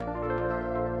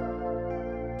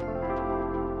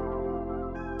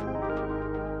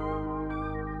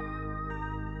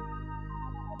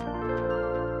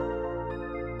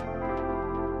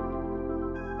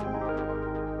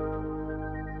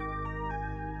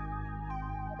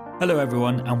Hello,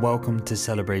 everyone, and welcome to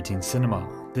Celebrating Cinema.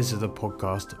 This is a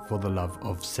podcast for the love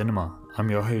of cinema.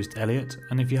 I'm your host, Elliot,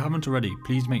 and if you haven't already,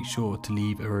 please make sure to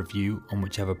leave a review on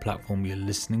whichever platform you're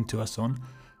listening to us on,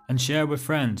 and share with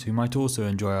friends who might also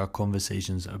enjoy our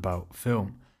conversations about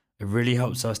film. It really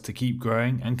helps us to keep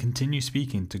growing and continue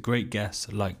speaking to great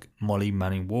guests like Molly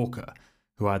Manning Walker,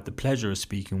 who I had the pleasure of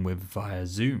speaking with via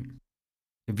Zoom.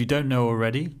 If you don't know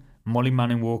already, Molly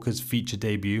Manning Walker's feature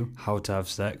debut, How to Have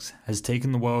Sex, has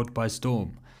taken the world by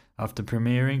storm. After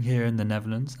premiering here in the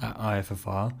Netherlands at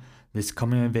IFFR, this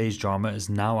coming-of-age drama is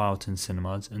now out in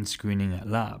cinemas and screening at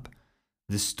Lab.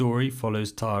 This story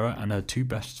follows Tara and her two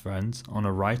best friends on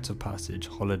a rite of passage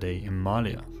holiday in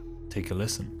Malia. Take a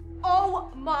listen.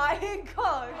 Oh my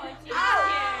god!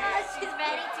 She's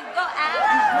ready to go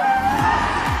out.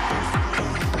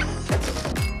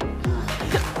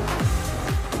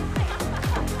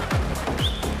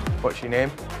 What's your name?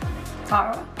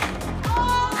 Tara.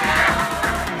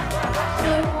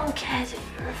 No one cares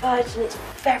if you're a virgin. It's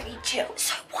very chill.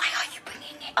 So why are you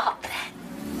bringing it up then?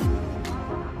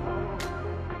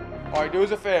 Alright, do us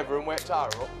a favour and wake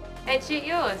Tara up. Ain't she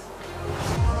yours?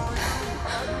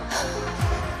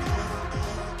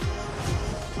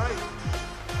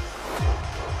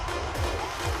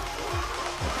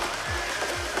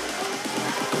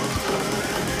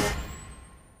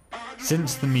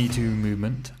 Since the Me Too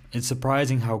movement, it's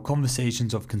surprising how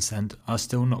conversations of consent are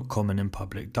still not common in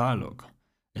public dialogue,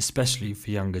 especially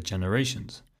for younger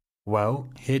generations. Well,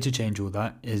 here to change all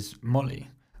that is Molly.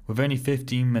 With only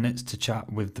 15 minutes to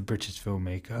chat with the British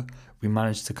filmmaker, we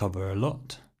managed to cover a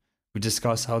lot. We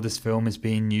discuss how this film is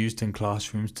being used in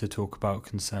classrooms to talk about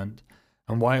consent,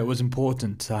 and why it was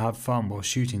important to have fun while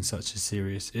shooting such a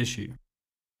serious issue.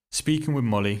 Speaking with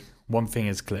Molly, one thing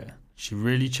is clear. She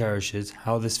really cherishes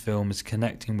how this film is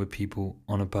connecting with people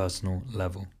on a personal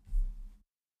level.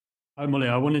 Hi Molly,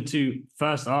 I wanted to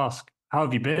first ask, how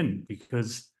have you been?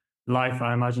 Because life,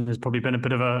 I imagine, has probably been a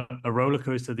bit of a roller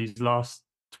coaster these last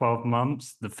 12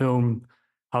 months. The film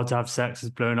How to Have Sex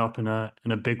has blown up in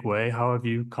a big way. How have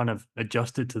you kind of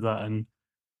adjusted to that and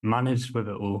managed with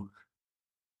it all?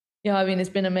 Yeah, I mean, it's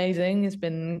been amazing. It's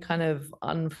been kind of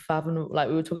unfathomable. Like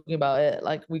we were talking about it,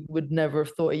 like we would never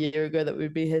have thought a year ago that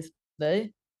we'd be here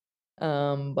today.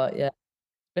 But yeah,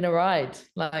 it's been a ride.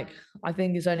 Like I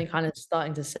think it's only kind of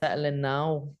starting to settle in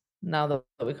now that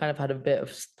we kind of had a bit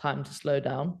of time to slow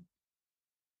down.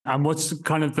 And what's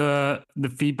kind of the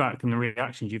feedback and the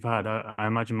reactions you've had? I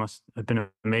imagine must have been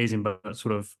amazing, but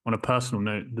sort of on a personal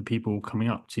note, the people coming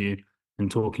up to you and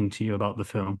talking to you about the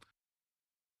film.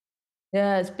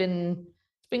 Yeah, it's been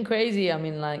crazy. I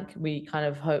mean, like we kind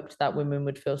of hoped that women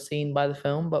would feel seen by the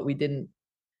film, but we didn't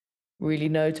really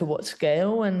know to what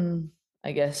scale. And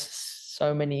I guess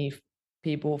so many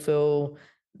people feel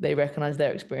they recognize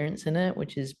their experience in it,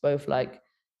 which is both like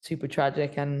super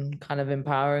tragic and kind of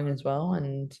empowering as well.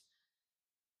 And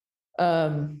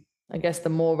I guess the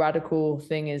more radical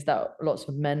thing is that lots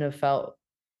of men have felt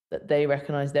that they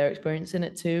recognize their experience in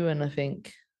it too. And I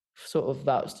think sort of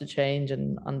vouch to change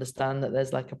and understand that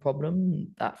there's like a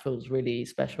problem, that feels really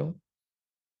special.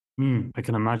 I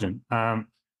can imagine. I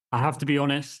have to be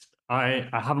honest, I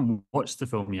haven't watched the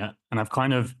film yet, and I've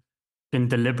kind of been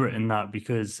deliberate in that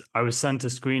because I was sent a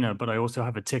screener, but I also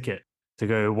have a ticket to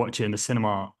go watch it in the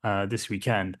cinema this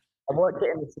weekend. I watched it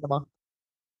in the cinema.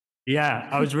 Yeah,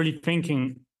 I was really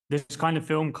thinking this kind of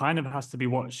film kind of has to be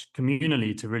watched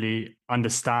communally to really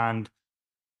understand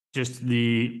just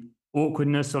the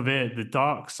awkwardness of it, the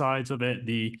dark sides of it,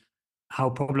 how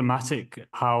problematic,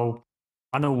 how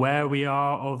unaware we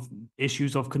are of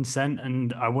issues of consent.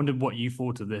 And I wondered what you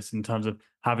thought of this in terms of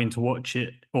having to watch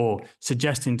it or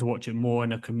suggesting to watch it more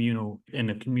in a communal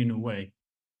way.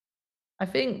 I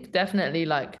think definitely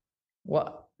like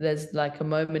there's like a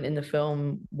moment in the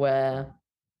film where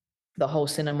the whole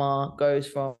cinema goes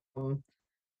from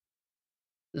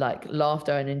like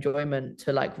laughter and enjoyment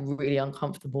to like really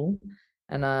uncomfortable.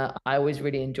 And I always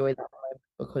really enjoy that moment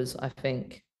because I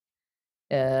think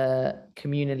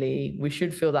communally we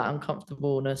should feel that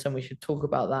uncomfortableness and we should talk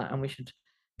about that and we should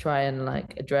try and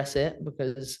like address it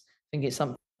because I think it's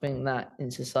something that in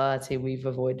society we've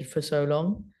avoided for so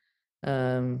long.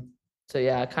 So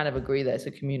yeah, I kind of agree that it's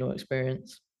a communal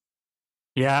experience.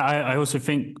 Yeah, I also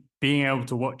think being able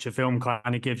to watch a film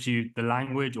kind of gives you the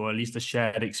language or at least a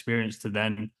shared experience to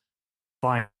then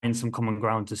find some common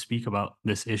ground to speak about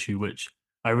this issue, which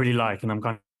I really like, and I'm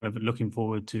kind of looking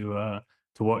forward to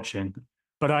watching.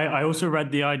 But I also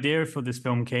read the idea for this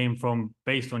film came from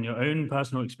based on your own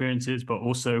personal experiences, but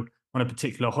also on a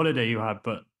particular holiday you had,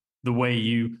 but the way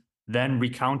you then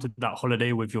recounted that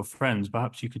holiday with your friends.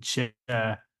 Perhaps you could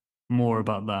share more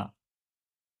about that.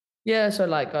 Yeah, so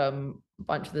like a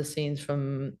bunch of the scenes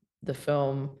from the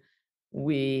film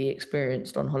we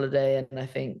experienced on holiday, and I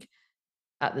think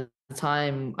at the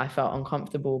time I felt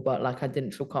uncomfortable, but like I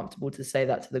didn't feel comfortable to say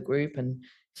that to the group, and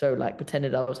so like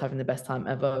pretended I was having the best time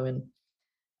ever. And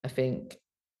I think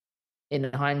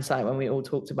in hindsight, when we all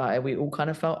talked about it, we all kind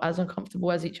of felt as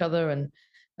uncomfortable as each other. And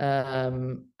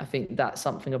I think that's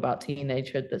something about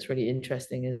teenagehood that's really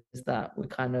interesting, is that we're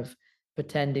kind of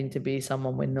pretending to be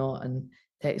someone we're not, and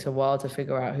it takes a while to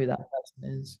figure out who that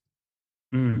person is.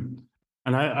 Mm.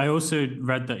 And I also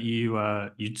read that you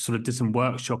sort of did some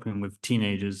workshopping with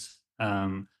teenagers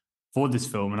for this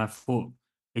film, and I thought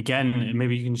again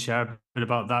maybe you can share a bit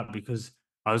about that because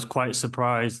I was quite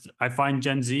surprised. I find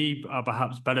Gen Z are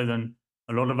perhaps better than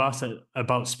a lot of us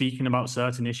about speaking about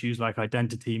certain issues like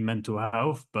identity, mental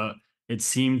health, but it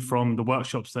seemed from the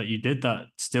workshops that you did that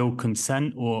still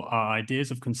consent or our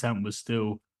ideas of consent was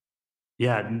still,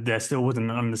 yeah, there still wasn't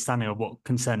an understanding of what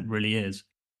consent really is.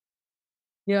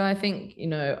 Yeah, I think,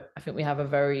 I think we have a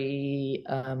very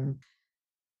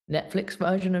Netflix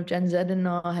version of Gen Z in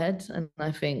our heads. And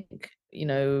I think,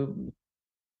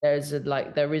 there is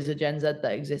a Gen Z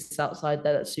that exists outside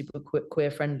there that's super queer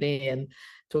friendly and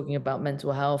talking about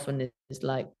mental health, and is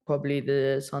like probably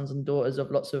the sons and daughters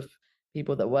of lots of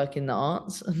people that work in the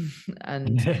arts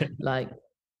and like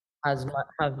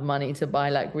have money to buy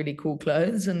like really cool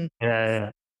clothes. And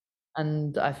Yeah,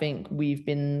 I think we've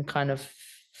been kind of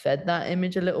fed that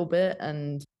image a little bit.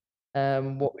 And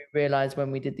what we realized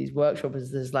when we did these workshops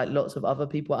is there's like lots of other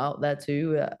people out there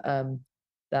too,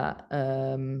 that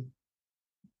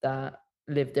that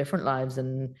live different lives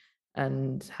and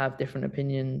have different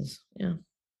opinions. Yeah.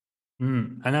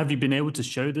 And have you been able to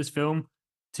show this film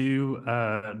to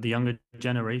the younger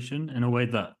generation in a way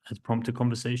that has prompted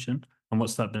conversation? And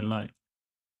what's that been like?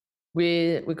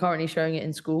 We're currently showing it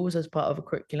in schools as part of a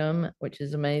curriculum, which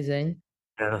is amazing.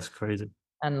 Yeah, that's crazy.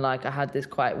 And like I had this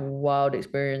quite wild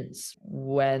experience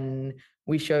when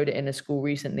we showed it in a school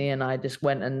recently, and I just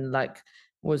went and like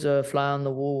was a fly on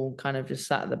the wall, kind of just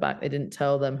sat at the back. They didn't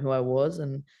tell them who I was.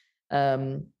 And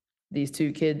um, these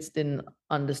two kids didn't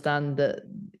understand that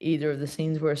either of the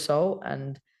scenes were assault,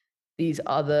 and these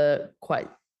other quite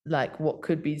like what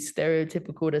could be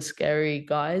stereotypical to scary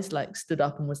guys like stood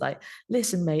up and was like,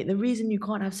 listen mate, the reason you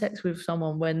can't have sex with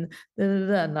someone when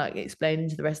and like explaining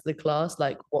to the rest of the class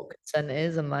like what consent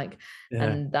is. And like, Yeah,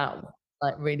 and that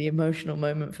like really emotional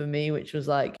moment for me, which was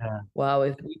like, yeah, wow,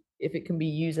 if it can be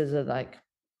used as a like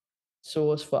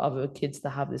source for other kids to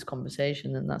have this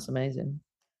conversation, then that's amazing.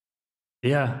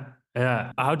 yeah,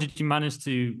 yeah. How did you manage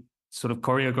to sort of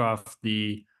choreograph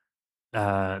the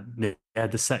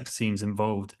sex scenes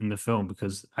involved in the film?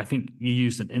 Because I think you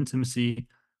used an intimacy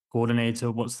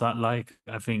coordinator. What's that like?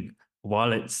 I think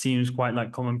while it seems quite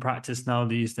like common practice now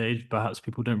these days, perhaps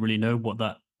people don't really know what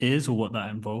that is or what that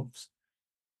involves.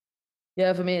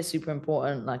 Yeah, for me it's super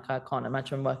important. Like I can't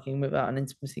imagine working without an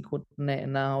intimacy coordinator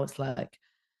now. It's like,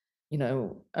 you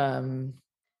know,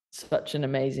 such an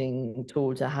amazing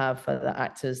tool to have for the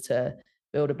actors to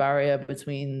build a barrier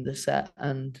between the set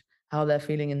and how they're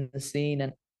feeling in the scene.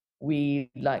 And we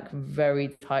like very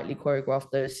tightly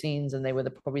choreographed those scenes, and they were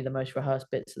probably the most rehearsed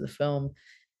bits of the film.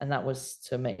 And that was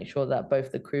to make sure that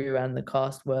both the crew and the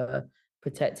cast were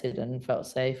protected and felt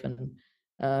safe. And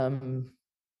um,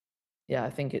 yeah, I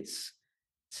think it's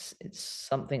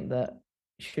something that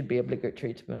should be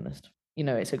obligatory, to be honest.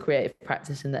 It's a creative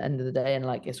practice in the end of the day, and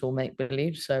like it's all make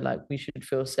believe. So like we should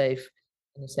feel safe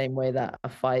in the same way that a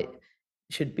fight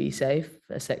should be safe,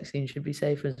 a sex scene should be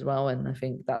safe as well. And I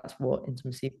think that's what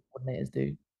intimacy coordinators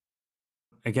do.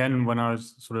 Again, when I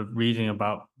was sort of reading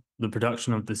about the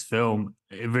production of this film,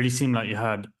 it really seemed like you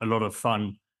had a lot of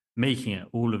fun making it,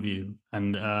 all of you.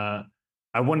 And I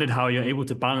wondered how you're able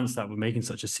to balance that with making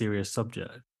such a serious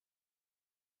subject.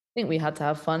 I think we had to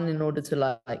have fun in order to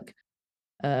like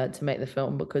to make the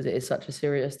film, because it is such a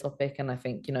serious topic. And I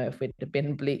think, if we'd have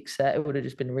been bleak set, it would have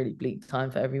just been a really bleak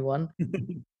time for everyone.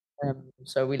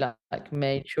 So we like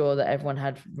made sure that everyone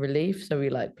had relief. So we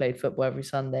like played football every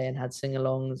Sunday and had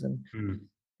sing-alongs and Mm.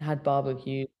 had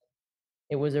barbecue.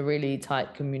 It was a really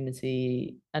tight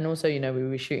community. And also, we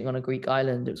were shooting on a Greek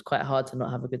island. It was quite hard to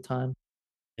not have a good time.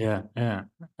 Yeah, yeah.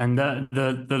 And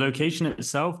the location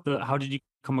itself, how did you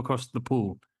come across the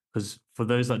pool? Because for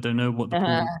those that don't know what the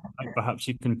pool is like, perhaps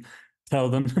you can tell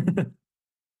them.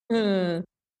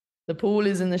 The pool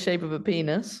is in the shape of a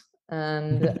penis,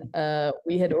 and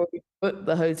we had already booked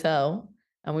the hotel,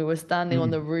 and we were standing on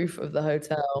the Mm. roof of the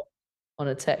hotel on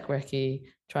a tech recce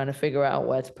trying to figure out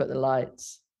where to put the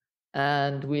lights.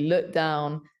 And we looked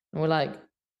down and we're like,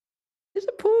 there's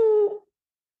a pool.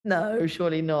 no,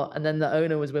 surely not. And then the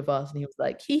owner was with us and he was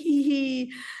like, hee hee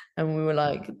hee. And we were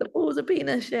like, the ball's a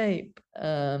penis shape.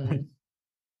 And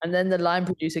then the line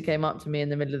producer came up to me in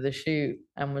the middle of the shoot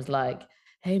and was like,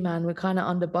 hey man, we're kind of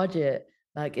under budget.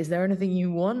 Like, is there anything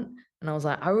you want? And I was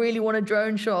like, I really want a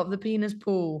drone shot of the penis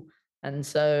pool. And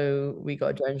so we got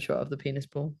a drone shot of the penis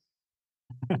pool.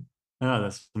 Oh,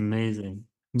 that's amazing.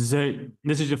 So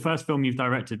this is your first film you've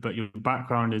directed, but your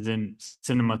background is in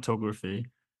cinematography.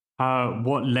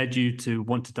 What led you to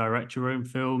want to direct your own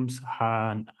films?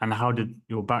 And how did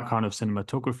your background of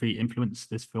cinematography influence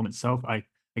this film itself? I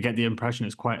get the impression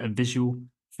it's quite a visual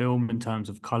film in terms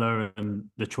of color and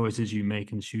the choices you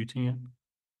make in shooting it.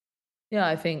 Yeah,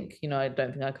 I think, I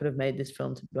don't think I could have made this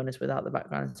film, to be honest, without the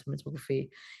background in cinematography.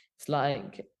 It's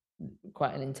like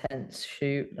quite an intense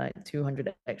shoot, like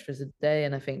 200 extras a day.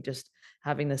 And I think just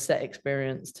having the set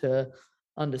experience to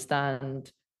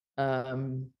understand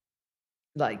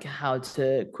like how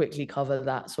to quickly cover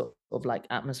that sort of like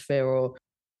atmosphere, or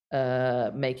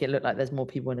make it look like there's more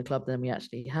people in the club than we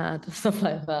actually had, stuff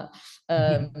like that.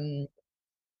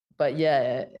 But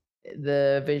yeah,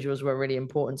 the visuals were really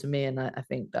important to me, and I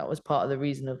think that was part of the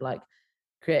reason of like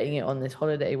creating it on this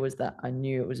holiday, was that I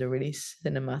knew it was a really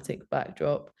cinematic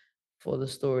backdrop for the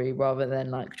story, rather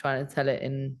than like trying to tell it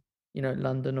in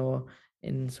London or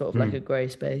in sort of like a grey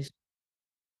space.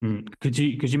 Could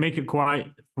you make it quite,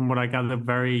 from what I gather,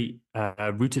 very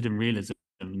rooted in realism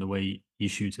in the way you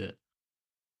shoot it?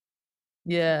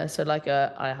 Yeah, so like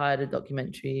I hired a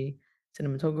documentary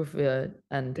cinematographer,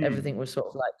 and everything was sort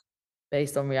of like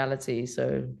based on reality.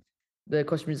 So the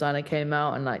costume designer came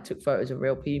out and like took photos of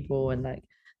real people, and like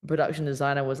the production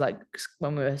designer was like,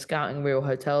 when we were scouting real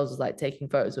hotels, was like taking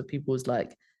photos of people's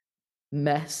like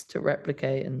mess to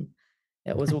replicate, and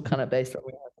it was all kind of based on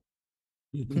reality.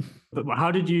 But how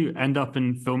did you end up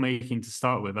in filmmaking to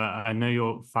start with? I know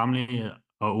your family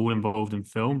are all involved in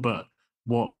film, but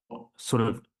what sort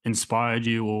of inspired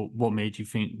you, or what made you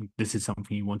think this is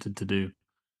something you wanted to do?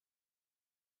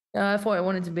 Yeah, I thought I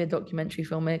wanted to be a documentary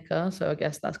filmmaker, so I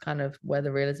guess that's kind of where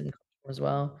the realism comes from as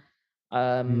well.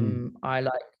 I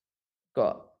like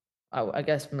got, I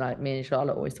guess like me and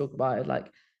Charlotte always talk about it,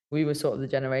 like we were sort of the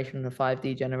generation, the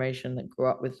 5D generation, that grew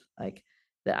up with like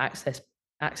the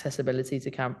accessibility to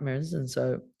cameras, and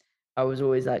so I was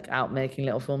always like out making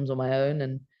little films on my own,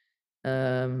 and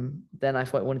then I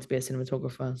thought I wanted to be a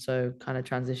cinematographer, so kind of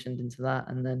transitioned into that,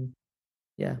 and then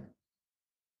yeah.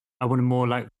 I wanted more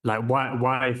like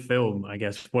why film, I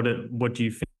guess. What do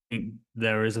you think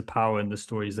there is a power in the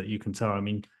stories that you can tell? I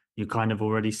mean, you kind of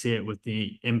already see it with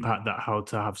the impact that How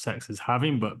to Have Sex is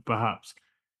having, but perhaps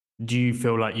do you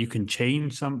feel like you can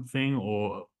change something,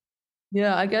 or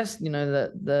Yeah, I guess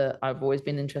that I've always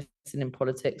been interested in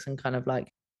politics and kind of like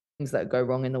things that go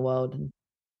wrong in the world, and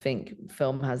I think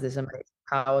film has this amazing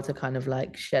power to kind of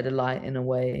like shed a light in a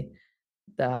way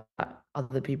that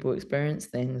other people experience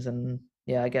things. And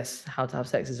yeah, I guess How to Have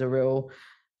Sex is a real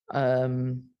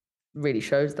really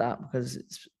shows that, because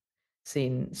it's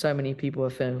seen so many people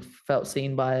have felt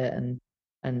seen by it,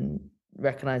 and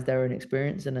recognize their own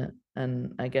experience in it,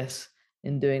 and I guess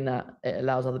in doing that it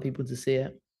allows other people to see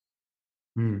it.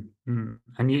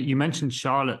 And you mentioned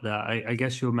Charlotte there. I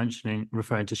guess you're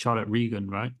referring to Charlotte Regan,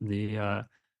 right? The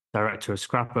director of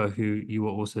Scrapper, who you were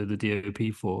also the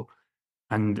DOP for.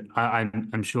 And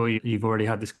I'm sure you've already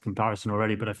had this comparison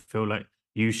already, but I feel like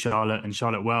you, Charlotte, and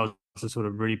Charlotte Wells are sort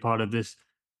of really part of this,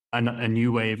 a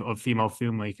new wave of female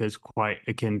filmmakers, quite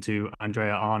akin to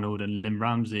Andrea Arnold and Lynn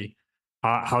Ramsey.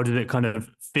 How did it kind of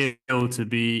feel to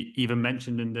be even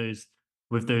mentioned in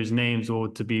with those names, or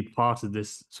to be part of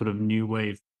this sort of new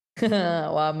wave?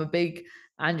 Well, I'm a big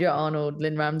Andrea Arnold,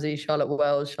 Lynn Ramsey, Charlotte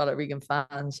Wells, Charlotte Regan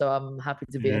fan, so I'm happy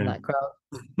to be in that crowd.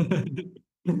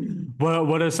 Well,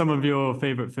 what are some of your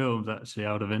favorite films, actually,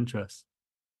 out of interest?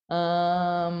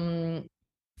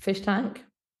 Fish Tank,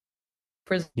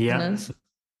 Yeah. Prisoners,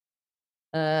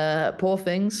 Poor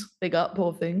Things, big up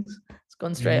Poor Things. It's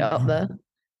gone straight Yeah. up there.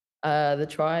 The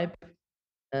Tribe.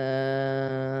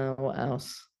 What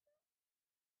else?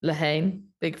 La Haine,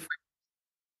 big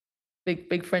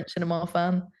French cinema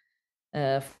fan.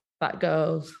 Fat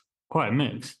Girls. Quite a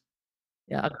mix.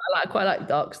 Yeah, I quite like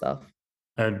dark stuff.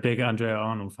 A big Andrea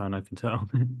Arnold fan, I can tell.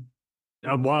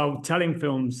 While telling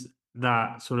films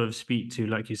that sort of speak to,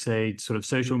 like you say, sort of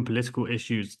social and political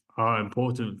issues are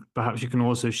important, perhaps you can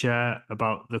also share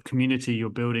about the community you're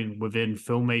building within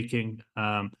filmmaking.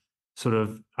 When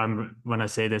I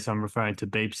say this, I'm referring to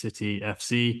Babe City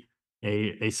FC,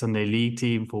 a Sunday league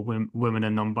team for women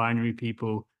and non-binary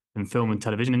people in film and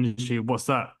television industry. What's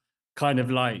that kind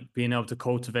of like, being able to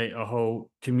cultivate a whole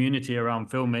community around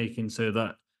filmmaking so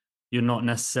that you're not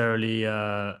necessarily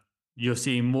you're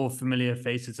seeing more familiar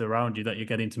faces around you that you're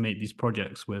getting to make these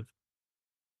projects with?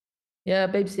 Yeah,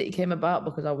 Babe City came about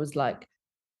because I was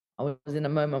in a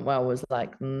moment where I was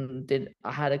like, did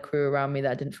I had a crew around me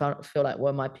that I didn't feel like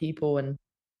were my people,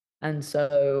 and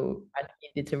so I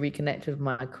needed to reconnect with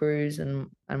my crews and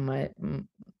my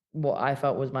what I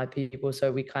felt was my people.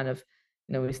 So we kind of,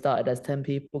 we started as 10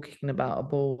 people kicking about a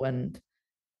ball, and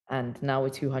now we're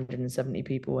 270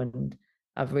 people, and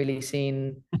I've really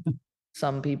seen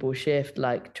some people shift,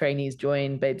 like trainees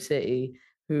join Babe City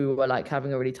who are like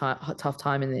having a really tough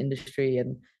time in the industry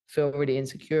and feel really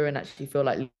insecure and actually feel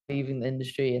like leaving the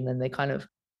industry, and then they kind of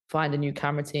find a new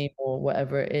camera team or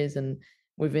whatever it is, and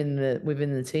within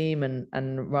the team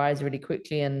and rise really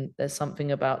quickly. And there's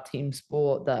something about team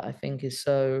sport that I think is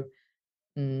so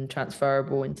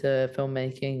transferable into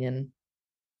filmmaking. And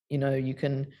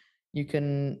you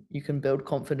can build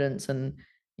confidence. And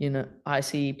I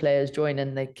see players join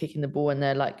and they're kicking the ball and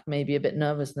they're like maybe a bit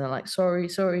nervous and they're like sorry,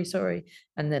 sorry, sorry,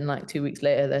 and then like 2 weeks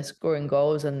later they're scoring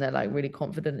goals and they're like really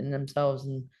confident in themselves,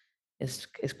 and it's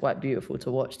quite beautiful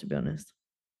to watch, to be honest.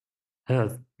 Yeah,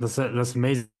 that's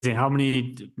amazing. How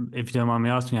many, if you don't mind me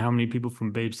asking, how many people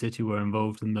from Babe City were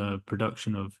involved in the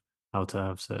production of How to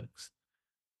Have Sex?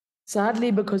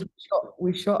 Sadly, because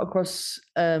we shot across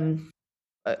in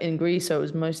Greece, so it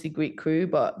was mostly Greek crew,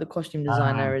 but the costume Ah,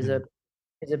 designer is okay.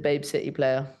 a Babe City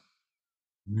player.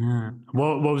 Yeah.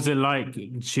 What was it like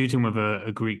shooting with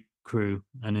a Greek crew,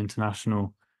 an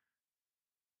international?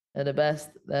 They're the best.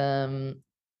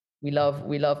 We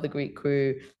love the Greek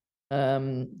crew.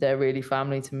 They're really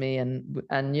family to me, and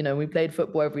we played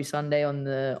football every Sunday on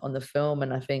the film,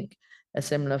 and I think a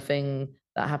similar thing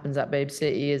that happens at Babe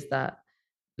City is that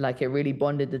like it really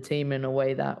bonded the team in a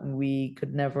way that we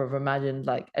could never have imagined.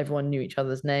 Like everyone knew each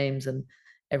other's names, and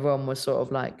everyone was sort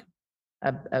of like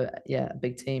a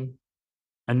big team.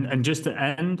 And just to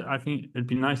end, I think it'd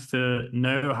be nice to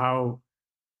know how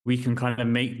we can kind of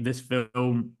make this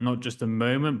film not just a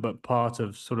moment, but part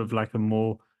of sort of like a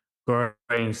more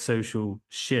growing social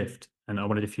shift. And I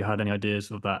wondered if you had any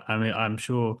ideas of that. I mean, I'm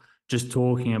sure just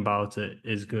talking about it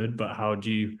is good, but how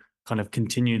do you kind of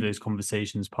continue those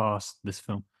conversations past this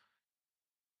film?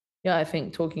 Yeah, I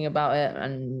think talking about it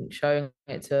and showing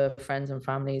it to friends and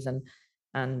families, and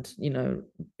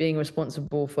being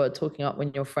responsible for talking up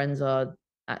when your friends are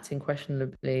acting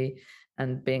questionably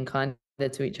and being kinder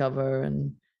to each other.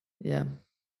 And yeah.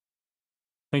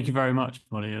 Thank you very much,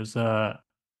 Molly. It was a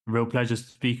real pleasure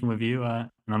speaking with you, and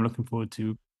I'm looking forward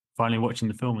to finally watching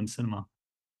the film in cinema.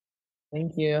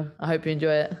 Thank you. I hope you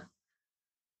enjoy it.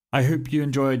 I hope you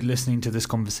enjoyed listening to this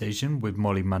conversation with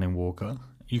Molly Manning Walker.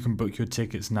 You can book your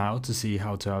tickets now to see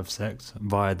How to Have Sex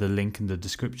via the link in the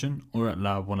description or at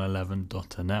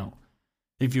lab111.nl.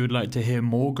 If you would like to hear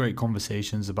more great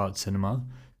conversations about cinema,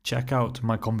 check out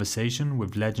my conversation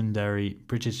with legendary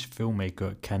British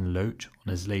filmmaker Ken Loach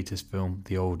on his latest film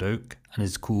The Old Oak and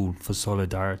his call for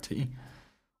solidarity,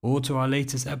 or to our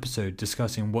latest episode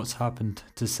discussing what's happened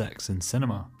to sex in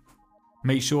cinema.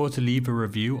 Make sure to leave a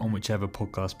review on whichever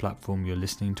podcast platform you're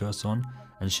listening to us on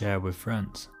and share with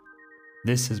friends.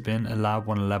 This has been a Lab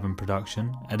 111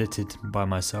 production, edited by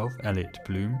myself, Elliot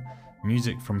Bloom,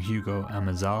 music from Hugo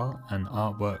Amazal, and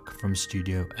artwork from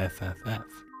Studio FFF.